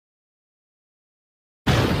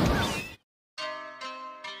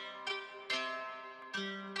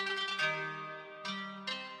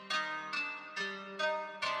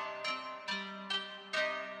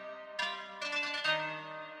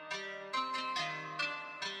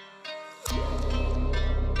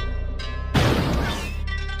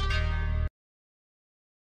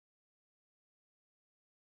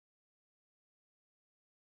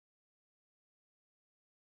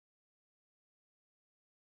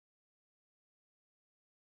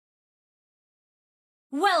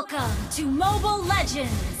Welcome to Mobile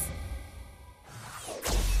Legends!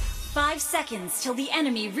 5 seconds till the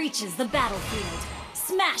enemy reaches the battlefield.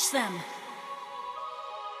 Smash them!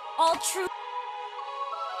 All troops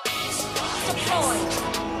deployed!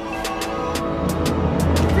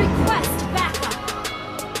 Request backup!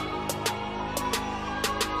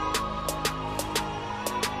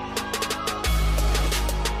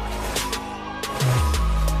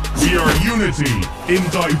 We are unity in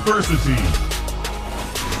diversity.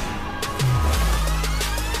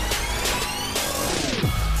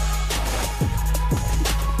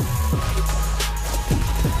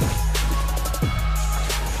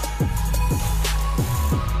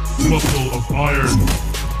 Muscle of iron,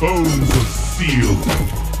 bones of steel.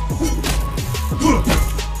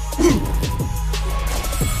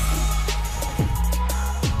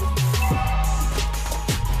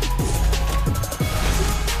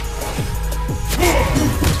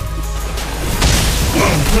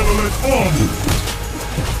 Until it's on!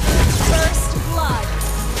 First blood!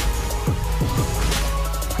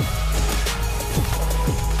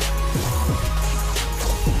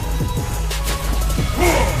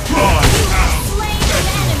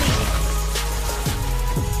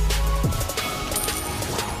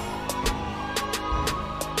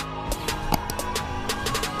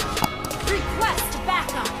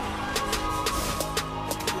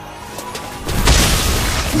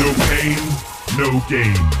 No pain, no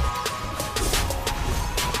gain.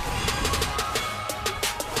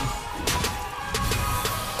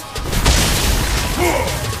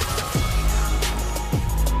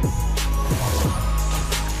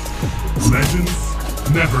 Legends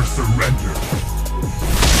never surrender.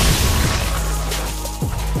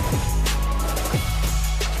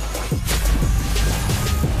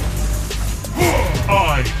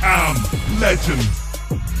 I am legend.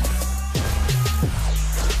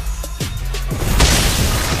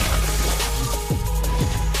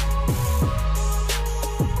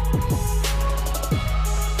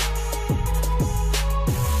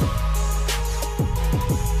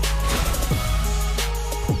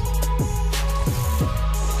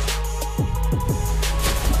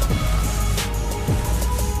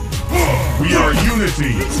 We are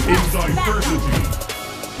unity in diversity.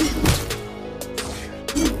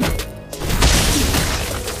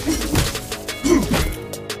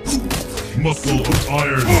 Muscle of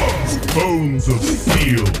iron, bones of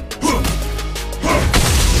steel.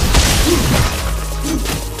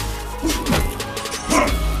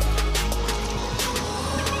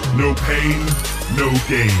 No pain, no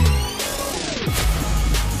gain.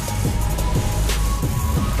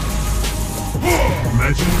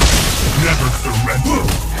 Legends never surrender.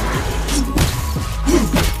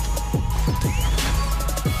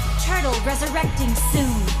 Turtle resurrecting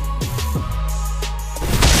soon.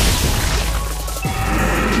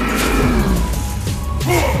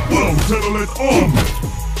 Until it's on!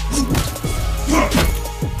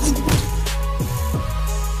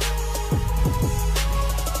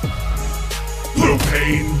 No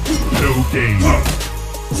pain, no gain.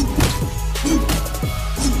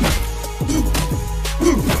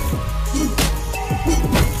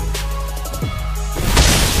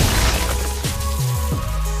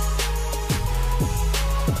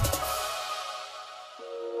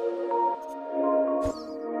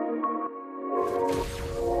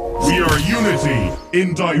 We are unity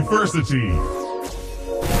in diversity.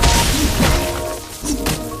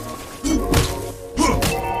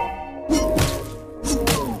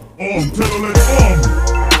 Until it's on!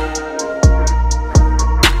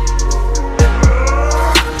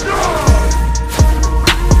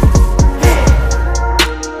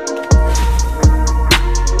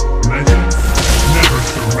 Legends never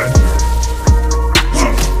surrender.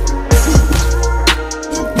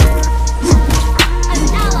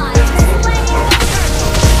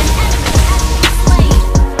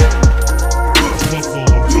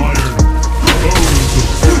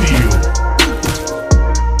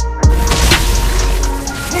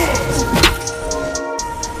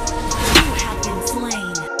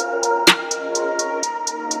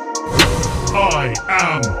 I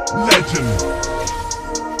am legend!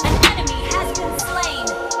 An enemy has been slain!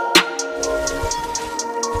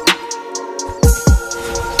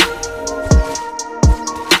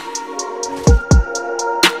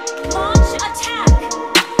 Launch attack!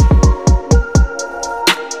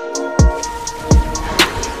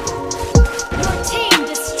 Your team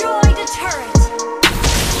destroyed a turret!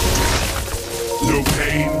 No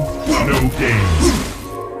pain, no gain.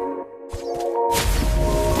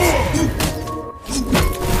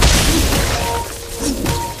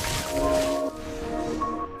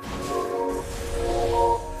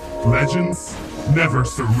 Legends never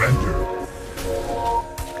surrender.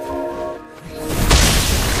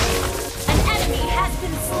 An enemy has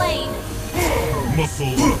been slain. Muscle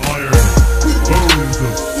of iron, bones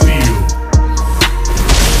of steel.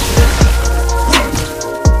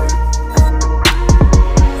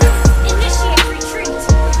 Initiate retreat.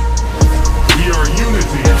 We are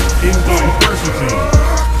unity in diversity.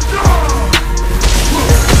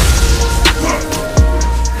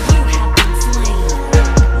 You have been slain.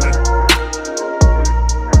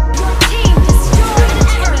 Your team destroyed an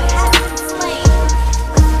enemy has been slain.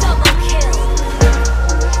 Double kill.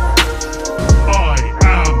 I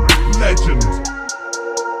am legend.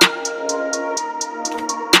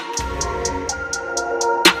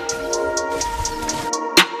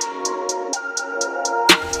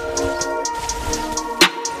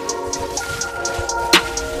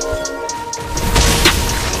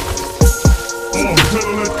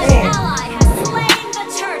 OMLET An ally has slain the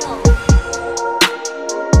turtle.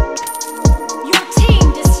 Your team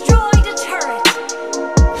destroyed a turret.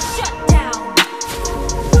 Shut down.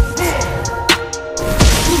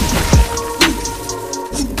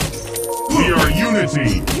 We are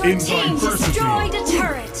unity Your in team diversity. destroyed a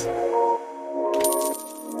turret.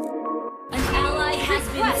 An ally has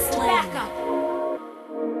been slain. Backup.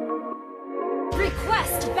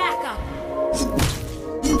 Request backup.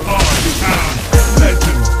 I am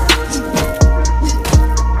legend.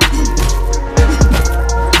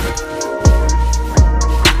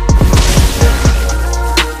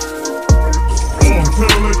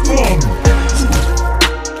 OMLET bomb.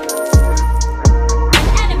 An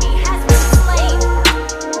enemy has been slain.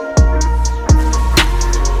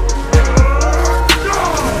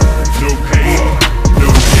 No pain, no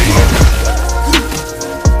gain.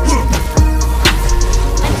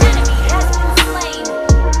 An enemy has been slain.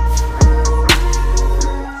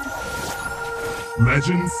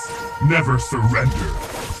 Legends never surrender.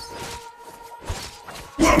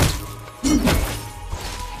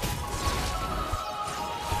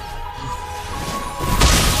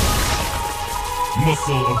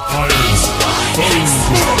 Muscle of iron, bones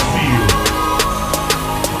of steel.